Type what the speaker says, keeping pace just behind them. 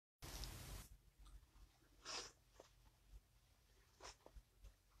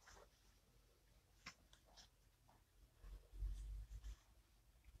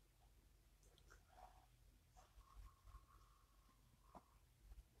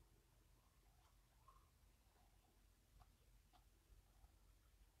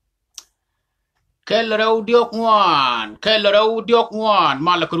Kellerau diok ngwan,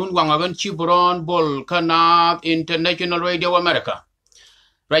 malakurun wangagan chibron bol kanat International Radio America.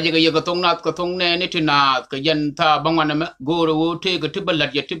 Raja ga yaga tong nat ka tong ne ni tinat ka yen ta bangwana me goro wo te ga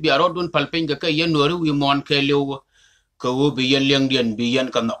tibalat ya tibya rodun palping ga ka yen noru wi mon ke lew ka wo bi yen leng dien bi yen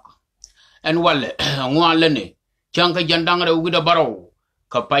ka nok. En wale ngwale ni chang ka jandang ra wi da baro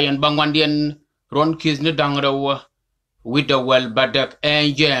ka payen bangwan dien ron kiz ni dang ra wi da wel badak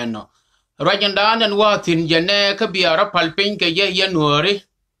en jen. Rajandan and Watin Jane Kabiara Palpin Kaya Yanuari.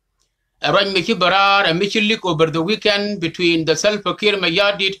 Arrange Michi Barar and Michilik over the weekend between the Self-Fakir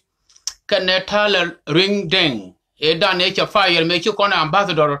Mayadit Kanetal Ring Deng. Eda Nature Fire Mechukona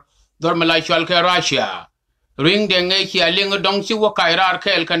Ambassador Dormalashwalka Russia. Ring Deng Echi Linga Dongsi Wakairar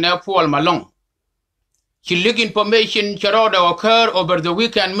Kel Kanepol Malong. Chilik information Charoda occur over the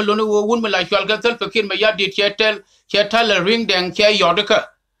weekend Mulunu Wunmalashwalka Self-Fakir Mayadit Chetal Ring Deng Che Yodaka.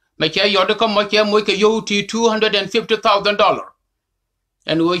 Macha Yodaka Macha Moika Yoti $250,000.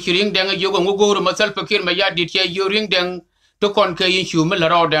 And we ring dang a yoga mugo to myself a kid, my yard did you ring dang to conquer in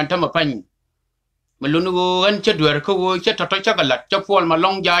Shumilla and Tamapan. Malunu and Chedwerko, Chetata chocolate, Chapol,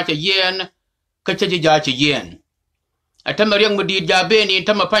 Malong Jach a yen, Kachaji Jach a yen. A Tamariang Mudi Jabeni in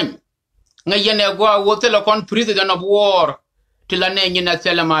Tamapan. Nayana Gua Wotelacon president of war till a name in a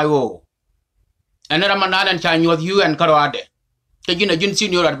Selamayo. And Ramanan and Chan with you and Karade. Taking a Jun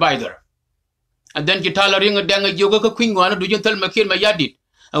senior advisor. And then Kitala ring a dang a yoga queen one, do you tell Makir Mayadit?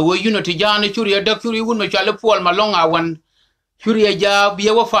 And we unity Jan, Churia, Docuri, would make a Paul Malonga one. Churia ja be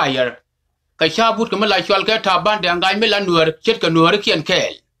a fire. Kashabut Kamala Shalka Taban and Guy Melanur, Chetkanurki and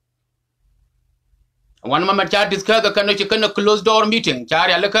Kale. One mama chat discussed the Kanaka closed door meeting.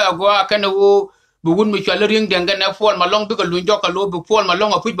 Charialaka Agua Kanawu, Bugun Michel ring Dangana Paul Malong because Lunjoka low before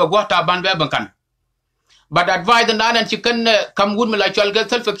Malonga put Bagwata Bandabankan. But advise the nan and chicken come wood like I'll get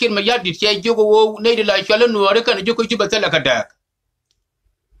self a kid my yard did say you native like Shalanuarican and Joko Batalacadak.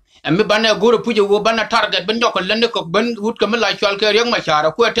 And me banner go to put your banner target, Ben Joko Lennock, Ben would come like Shalka young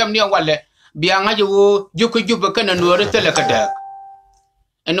Machara, who attempt near Wale, Bianga Joko Jubacan and Nuaricadac.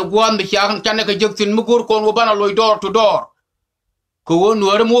 And the one the Yahan Kanaka Joktin Mugur Konobana Loy door to door. Go on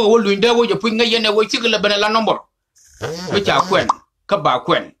Nuaramo old window, you put a yen away chicken banana number. Which are Quen, Kaba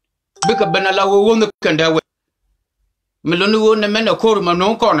Quen. Bika Benala won the Kanda. Melonu and men of Korma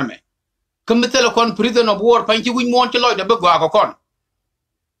no corname. Committelacon prison of war, Panchi win want to loy the Bagwakon.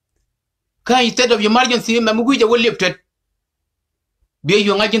 Can instead of emergency, Mamuja will lift it. Be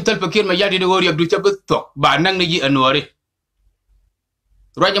young agent Telpakir Mayadi the warrior Brutabut talk, by Nangi and Nori.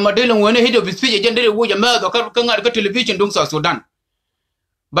 Raja Madelan when ahead of his speech agenda would a murder of Kanga television don't Sudan.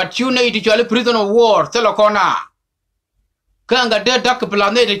 But you need to tell prison of war, Telacona. Kanga dead duck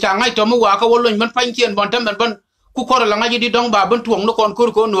planet, Changai Tomuaka, Wolman Panchi and Bontam and Bon. Kukor Langaji di dong ba bentu no kon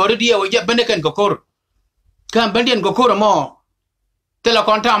kurko no redia we jet beneken gokor kan bendien gokor mo tela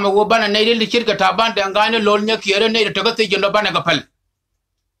konta ma wo bana ne li shirka ta ban da ngane lol nya kire ne to gati jondo bana gapal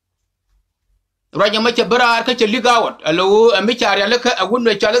raja ma ce bara ka ce ligawat alo ami chari alaka agun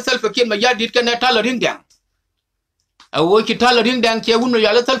ne chala self kin ma yadit kan tala ring dang awo ki tala ring dang ke wunno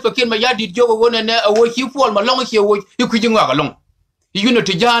yala self kin ma yadit jogo wona ne awo ki fol ma long ki wo ku jinga ga long yuno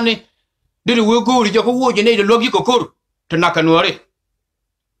tijani did we go to Joko in a logical court to Nakanori?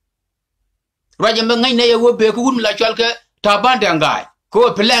 Rajamanga ne will be a woman like Chalka, Tabandan guy, co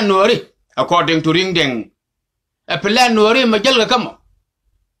a plan nori, according to Ring Deng. A plan nori, Majalga come.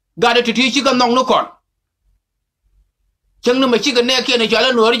 Got it to teach you no con. Chang no chicken neck and a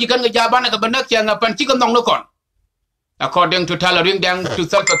jalan nori, you can get Jabana Banaki and a panchikan no con. According to Tala Ring Deng to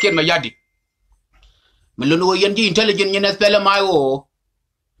Salpakir Mayadi. Melunu Yanji intelligent in a spell of my o.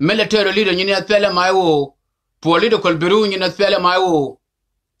 Military leader in a spell of my o. Political bureau in a spell of my o.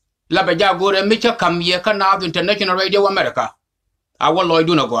 Labaja go and Micha come ye can have International Radio America. I will Lloyd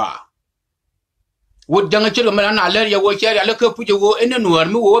Dunagua. Would young children and Alaria will share a look up with you in a new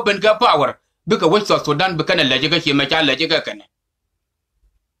army open power because West Sudan became a legislation, my child legislation.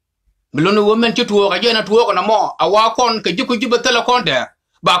 Melunu woman to work again at work on a more. A walk on Kajukuba telecon there,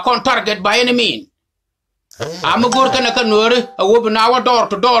 but can't target by any means. I'm a good Kanakanur, a woman hour door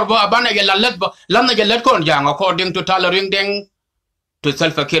to door, but a banner Yalet, Lana Yalet Konjang, according to Talaring Deng, to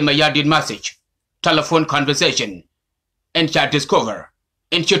self-acare Mayadid message, telephone conversation, and chat discover,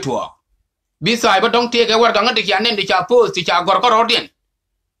 and chat walk. Besides, but don't take a word on the Yan and the Chapos, the Chagorodian.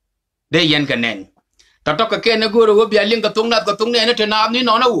 They yankanen. Tatoka Kenaguru will be a link of Tunga, the Tunga, and Tanami,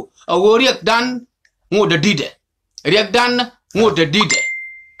 no, a warrior done, more the did. Riak done, more the did.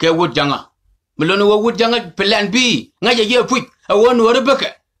 Ke wood younger. Melono wood younger, plan B, Naya year quick, a one word a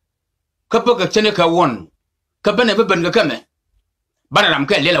bucket. Kapoka Cheneca one. Kabana Bubanga come. Banaram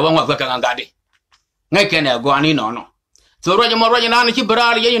can lila one of the Kangadi. ngay kene go ani no so roja mo roja na ci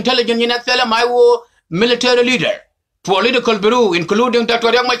brar ye intelligent ni net fele my wo military leader political bureau including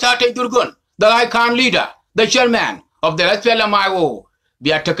Dr. Riek Machar Durgon the icon leader the chairman of the fele my wo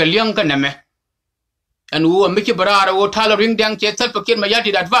bi atakaliyan kaname and wo miki brar wo talo ring dang che self kid ma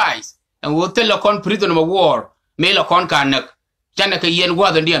yati advice and wo tell kon prison of war me la kon kanak chana ka yen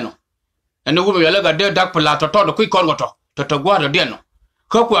gwa the diano and wo me la ga de dak pala to ku kon goto to gwa the diano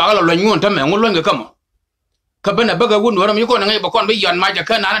ko ku ala lo nyon ta me ngolo nga kama ka bana baga wun waram yuko na ngai ba kon be yon ma ja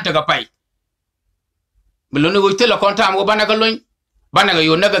kana na ta ga pai milone wo tela kon ta mo bana ga loñ bana ga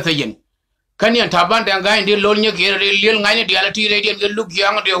yo na ga sayin kan yan ta ban da ngai ndi lol nya ke lel ngai ni diala ti re den lu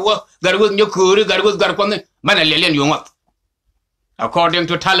gyang de wo garwo nyo kuri garwo gar kon mana lelen yo ngot according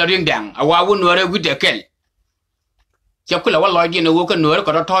to tailoring dang awa wun wore with the kel cha kula wallo di no wo ka no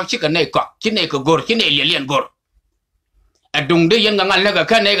ko to chi ka nei ko chi nei ko gor chi nei lelen gor adung de yen ngal na ga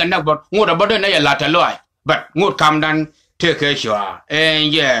kan nei ga na bot ngoda bodo na ya lata loy but ngut kam dan take sure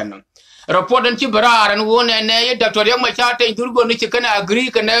and yen report and chibara and won and Dr. Riek Machar Durgon ni kana agree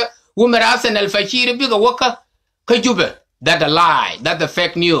kana Umar Hassan al-Fashir biga waka kajube that a lie that the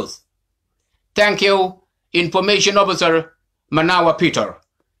fake news. Thank you information officer Manawa Peter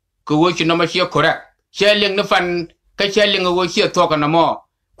ku wo chi no ma correct shelling no fan ka shelling wo chi talk na mo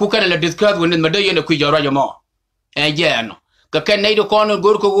ku kana la discuss when ma de yen ku joro mo and yen ka kan nei do kono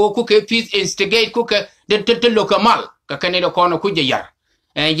gor ko ku ke peace instigate ku ke de lokamal ka kan nei do kono ku je yar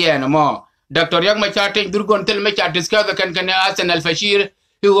and yen mo Dr. Riek Machar Durgon tel me cha discuss kan Hassan al-Fashir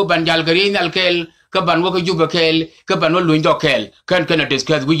hu banjal garin al-kel ka ban wo ko juba kel ka ban wo lundo kel kan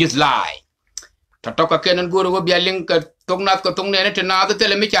discuss we just lie tatoka kenan goro wo bialing ka tongnat ko tongne ne tena da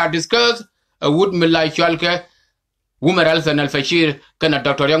tel me cha discuss would milai chalke Umar Hassan al-Fashir kana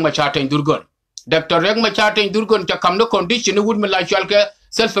Dr. Riek Machar Durgon Dr. Riek Machar Durgon ta kam no condition would milai chalke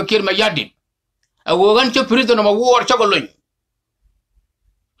self fakir ma yadin wo gan che prison of war cha ko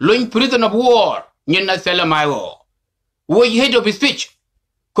Loin prison of war, Nina Selamayo. Wo head of his speech.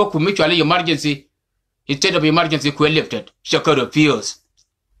 Koku mutually emergency. Instead of emergency, que lifted. Shaka refuse.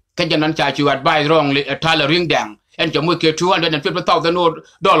 Kajanan charge you advise wrongly a taller ring down and Jamuke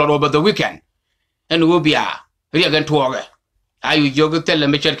 $250,000 over the weekend. And Wubia, Reagan Twaga. Are you joke tell a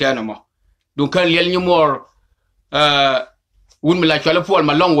Mitchell Canamo? Don't call you more. Wouldn't like Paul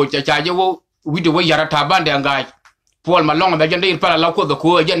Malong with a charge with the way Yarataban and guy. Paul Malong ba jande para la ko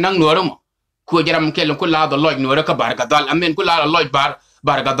ko je nang norum ko jaram kel ko la do loj no ka barka dal amen ko la loj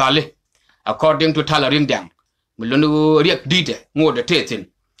barka dal according to tailoring dang mulunu riek dite ngode tetin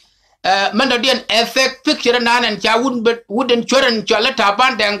man da den effect picture nanan cha wooden choran chola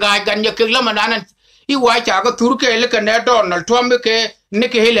taban dang ga gan ye kila manan I wa cha ko turke le ka ne Donald Trump ke ne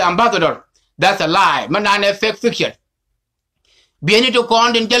ke hele ambassador that's a lie manan effect picture bieni to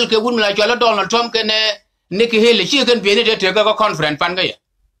kon den jel ke wun la chola Donald Trump ke ne Nicky Haley, she can be in it to go conference. Pangaya.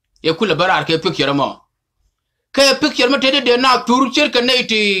 You could have a picture more. Kay picture material de now tour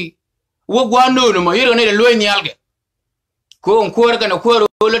circanati. Wogwan no more, you don't need a loin yalga. Go and quark and a quarter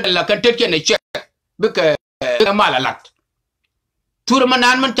like a take and a check. Because a malalat.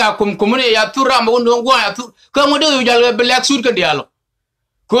 Turman Takum, Communia, Turam, no come with you, black suit diallo.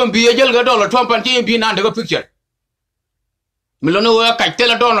 Come be a jelga dollar, Trump and T be under a picture. Milono, I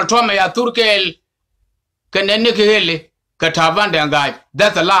tell a Donald Trump, a Turkel. Can any hele, Katavan and guy,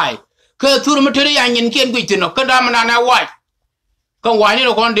 that's a lie. Kurthur material and yin quit no, Kadamana white. Come wine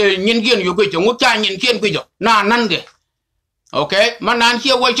on the yin you quit, and what time yin quit, na nange. Okay, Manan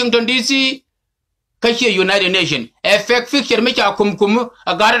here, Washington DC, Kashi United Nations, effect fixture, Micha Kumkum,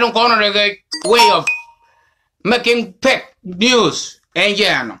 a garden corner way of making peck news, and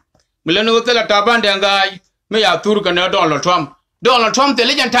Jan. Milano Taban and guy, may I Turk and Donald Trump. Donald Trump, the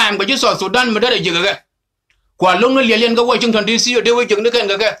legend time, but you saw Sudan, Madrid. Kwa lunga lian ga Washington DC de we jeng kan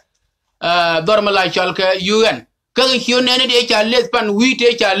ga dormalai chalka UN ka hiyo ne de cha lespan wi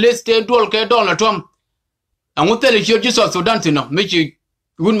te cha leste dol ke Donald Trump amutel hiyo jiso Sudan tino michi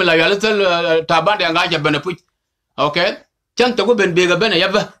gun mala yala tel tabande nga ja bana pu okay chan to go ben be ga bana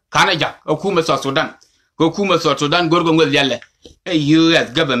yaba kana ja kuma Sudan ko kuma Sudan gorgo ngol yalle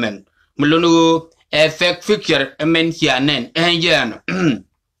US government mulunu effect fixture men hianen enjan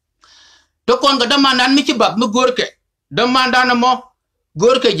to kon ga damanan mi ci bab mu gorke damandana mo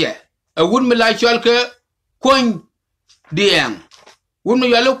gorke je a wun mi la chalke koñ dieng wun mi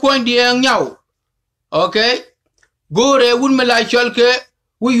yalo koñ dieng nyaw okay gore wun mi la chalke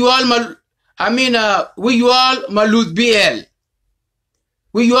wi yol mal amina wi yol malud biel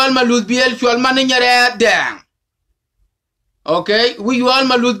chol man nyare dang okay wi yol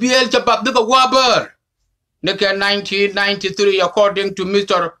malud biel ci bab de ko waber ne ke 1993 according to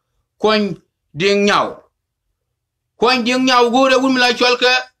Mr. Coin ding nhau kwan ding nhau gore wul mila chwal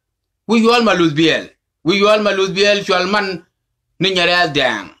ka wi yol maluz biel chwal man ni nyare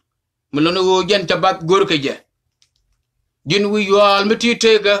dang mulono wo jen tabat gor ke je jin wi yol miti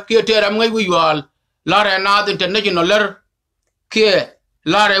tega ke teram ngai wi yol lare na international ler ke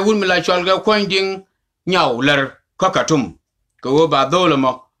lare wul mila chwal ga kwan ding nhau ler kakatum ko ba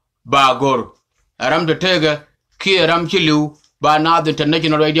dolmo ba gor aram de tega ke ram chilu ba na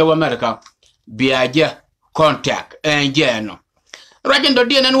international radio America biaje contact engeno rajen do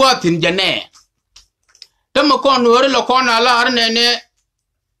dien en watin jane tamo kon wore lo kon ala arnene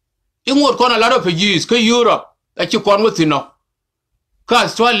ingot kon ala refugees ka Europe a ci kon wotino ka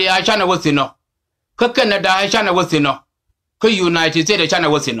Australia chana wotino ka Canada chana wotino ka United States chana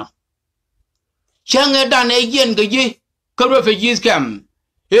wotino change dan e yen gaji ka refugees camp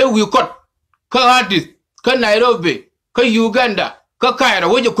e wi kot ka Addis ka Nairobi ka Uganda ka Cairo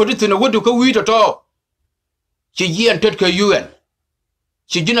woje koditino wodu ka wi to ci yen tet ka UN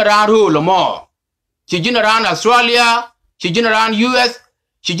ci jina ran rolo mo ci jina ran Australia ci jina ran US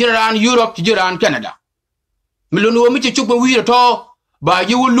ci jina ran Europe ci jina ran Canada milonu mi ci chukba wi to ba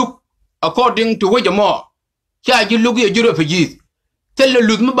ji look according to woje mo cha ji look ye jiro refugees tell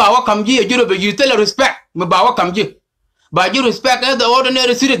look mi ba wa kam ji ye jiro refugees tell respect mi ba wa kam ji ba ji respect as the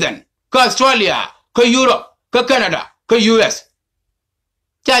ordinary citizen ka Australia ka Europe ka Canada ka US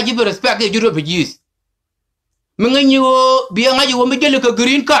cha ji respect ye jiro refugees Mengenyo biang aja wo mejele ke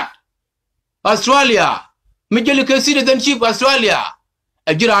green card Australia mejele ke citizenship Australia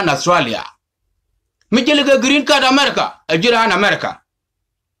ajiran Australia mejele ke green card America ajiran America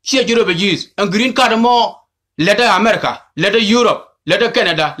si ajiro bejis and green card mo letter America letter Europe letter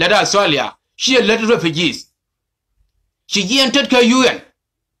Canada letter Australia si letter refugees si yentet ke UN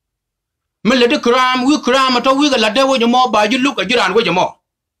me letter crime to we ga letter wo mo ba ji look ajiran wo mo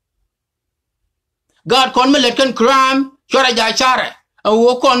God kon me let kan crime chora ja chare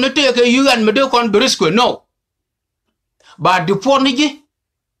wo kon ne te ke UN me de kon brisco no ba deport ni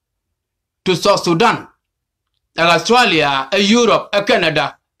to South Sudan Australia Europe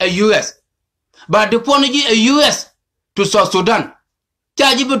Canada US ba deport ni US to South Sudan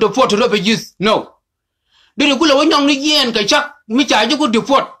chaji be deport refugees no de kula wo nyong ni yen ka chak mi chaji ku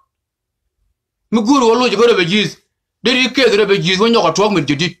deport mi guru wo lo je refugees de ke refugees wo nyoko tok mi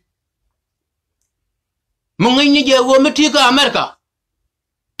didi Mungkin je wo meti ka America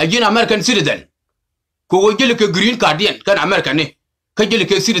ajin American citizen ko wo jele ke green card yen kan America ne ka jele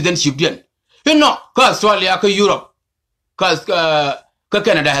ke citizenship yen no ka Australia ka Europe ka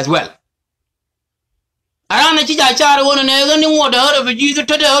Canada as well arana ci ja char wona ne ga ni wo da refugees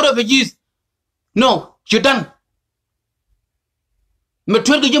to da refugees no chutan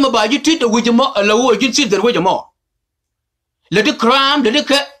metwer ga jema ba ji tita wujimo la wo jin citizen wujimo le de crime de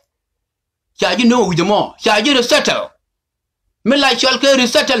ke chaji no wujimo chaji resettle me la chal ke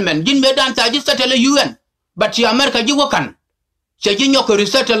resettlement jin me dan chaji settle UN but ya America ji wokan chaji nyoko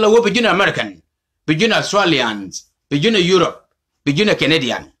resettle la wo bijin American bijin Australians bijin Europe bijin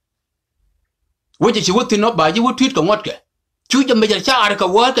Canadian woje chi wuti no ba ji wuti ko ngotke chu je me cha ar ka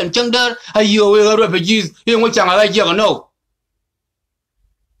wo kan changder ayo we refugees yin wo changa ga je no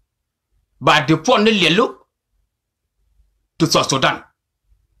ba de pon le lelu to South Sudan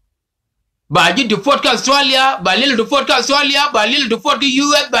ba ji deport ka Australia ba lil deport ka Australia ba lil deport ka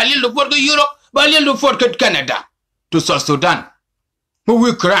US ba lil deport ka Europe ba lil deport ka Canada to South Sudan mu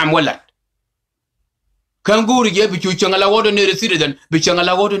wi crime wala kanguri je bi chu changala ordinary citizen bi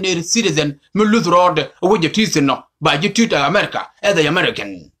changala ordinary citizen mu lose road wo je tisino ba ji tuta America as the American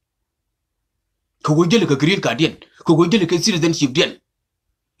ko go jele ka green card den ko go jele ka citizenship den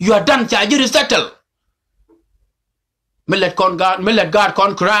you are done charge resettle millet guard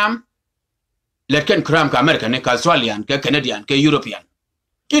con crime let can crime ka American ka Australian ka Canadian ka European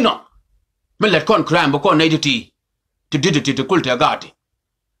millet con crime ko naiditi to kulta gati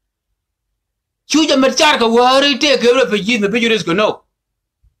chuja merchar ka wari te ke refugees me bijuris ko no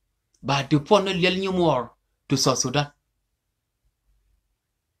ba de pon lel nyumor to South Sudan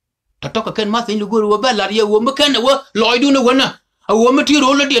tatoka ken ma tin lugo wo balar ye wo mekane wo loidu no wona wo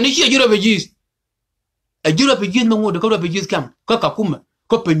metiro lo de ni che refugees a refugees mo ngode ko refugees kam ka kakuma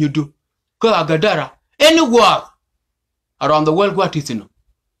ko penyudu ko agadara anywhere around the world what is no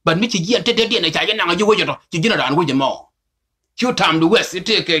but me chi tete na cha na ngaji wojo to chi jina ran wojo mo you time the west it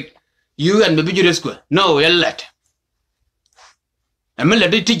take you and me bijure square no ellet amela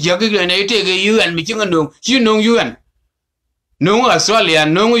de ti jage na it take you and me chinga no you know you and no Australia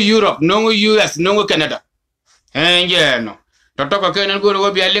no Europe no US no Canada yeah no totoka kenen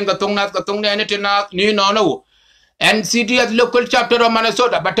go bi alinga tongna ka tongne ne tina ni no NCDF local chapter of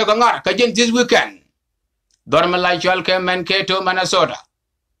Minnesota, Batagangar, Kajan this weekend. Dormalai Chalke Mankato, Minnesota.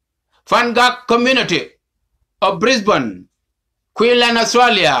 Fangak community of Brisbane, Queensland,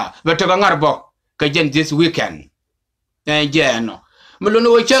 Australia, Batagangarbo, Kajan this weekend. And Jano.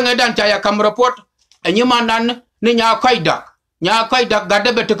 Mulunu Chang and Chaya come report, and you man, Nya Kaidak. Nya Kaidak got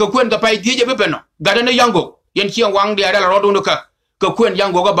the better Kukun the Pai Dijabino, got in a Yango, Yenchi Wang the Adela Rodunuka, Kukun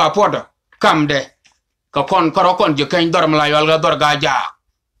Yango Gaba Porter. Come there. Kakon Korokon, you can't dormlay Algador Gaja.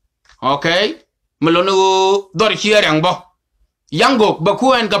 Okay? Mulunu Dor Chiangbo. Yango,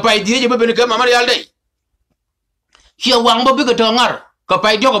 Baku and Kapai Dijabino come Marial Day. Here Wangbo Bigatongar,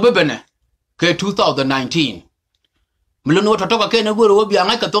 Kapai Joga Bibene, K 2019. Mulunu Totoka Kenaguru be a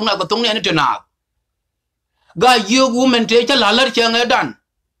Katona Katoni and Tena. Guy, you woman take a lalar chang done.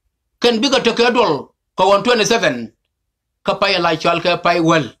 Can bigger to Kedol, Kawan 27. Kapai like Chalka Pai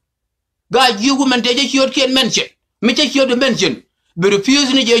well. Guy, you woman take a short can mention. Mitch a short mention. Be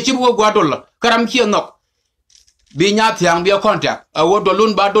refusing a chibu guadol, Karam here knock. Be not young, be a contact. I want to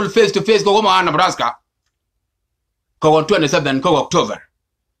loon battle face to face go on Nebraska. Kawan 27 October.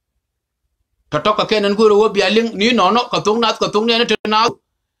 Tatoka Ken and Guru will be a link, you know, no, Katung now.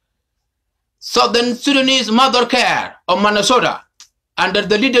 Southern Sudanese Mother Care of Minnesota, under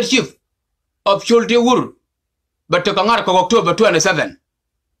the leadership of Schulte Wool, but to October 27.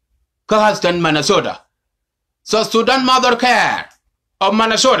 Kahaston, Minnesota. So Sudan Mother Care of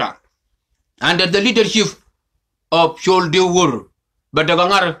Minnesota, under the leadership of Schulte Wool, but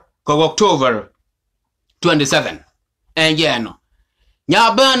to October 27. And Yano.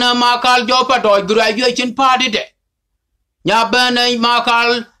 Nyabana Makal Jopato graduation party day. Nyabana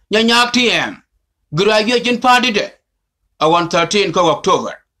Makal Nyanyak TM graduation party day. I want 13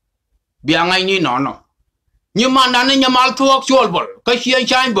 October. Biangai ni no. Nyumana nyamal tuok cholbol. Kashian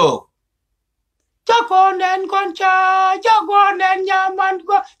chanbo. Chakonen koncha. Chakonen nyaman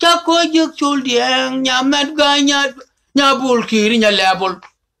ko. Chako yuk chuldiang. Nyamet ganya. Nyabul kiri nyalabul.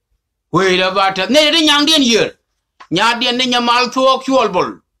 Wait about it. Nere nyang din year. Nyadian nyamal tuok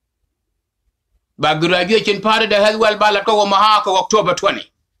cholbol. Ba graduation party day has well balako Mahaka October 20.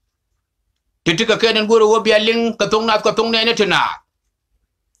 Titika Ken Guru will be a link Katung Netuna.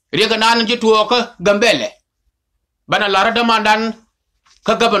 Reganan Jituoka Gambele. Bana Larada Mandan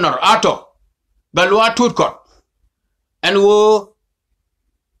Ka Governor Ato Galua Tutkot. And who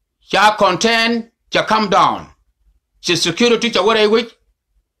shall contend shall come down. She security cha wore which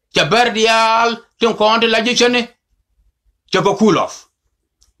cha berdial tung konti lajishane cha go cool off.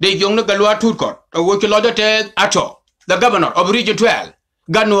 The young Galua Tutkot, a work logited Ato, the governor of Region 12,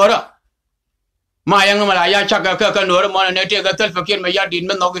 Ganura. My young Malaya Chaka Nora Monete got Telfakin my yard in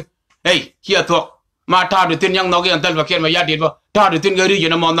Menogi. Hey, here talk. My tar thin young Nogi and Telfakin my yard did tar thin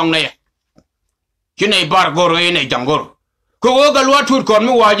region among them. Kine bar go in a jungle. Go Galua to call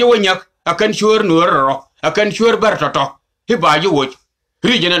me while you win yak. I can sure Nura. I can sure Bertato. He buy you watch.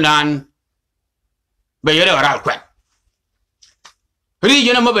 Region and Nan. Bayera Alquet.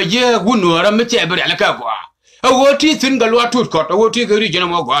 Region of a year, Gunura, Mitchell, Alacagua. A water thin Galua to cut, a water region of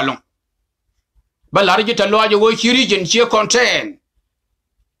Gualong. But large to lodge away she region she contain.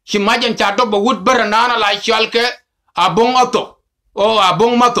 She might chat up a wood banana like Shalke, a bong auto, or a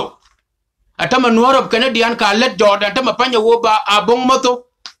bong mato. A tamanor of Canadian Carlet Jordan, Tamapanya Woba, a bong mato.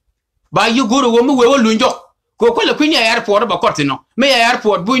 By you go to woman we will lunjo. Go call a queen airport about Cortino. May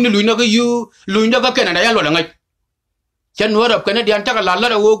airport, Buino Lunaga, you, Lunaga Canada, Yellow. Chen word of Canadian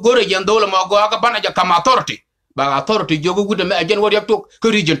Tagalala will go to Yandola Mogoaka Banaja come authority. By authority, you would imagine what you took to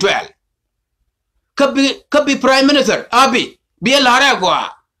region 12. Could be Prime Minister, Abi, be a Laragua.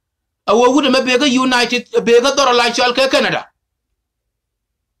 I would make a United, a bigger dollar like Shalka Canada.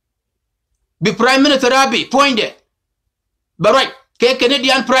 Be Prime Minister Abi, point it. But right,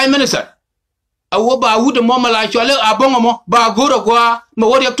 Canadian Prime Minister. I would a mama like Shala, a bongomo, Bagura Gua,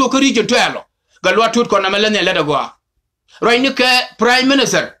 Mawadia took a region 12. Galwa took on a millennial letter Gua. Right, Prime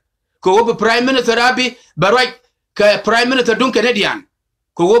Minister. Go Prime Minister Abi, but right, Prime Minister Dun Canadian.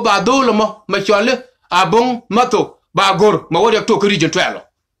 Go ba dolomo machole abong mato ba gor ma wodi to region 12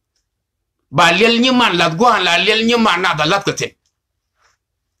 ba lel ni man la go la lel ni man na da lat katin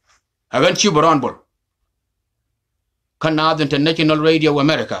agan ci boron bol Canada International Radio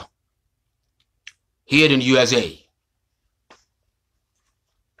America here in USA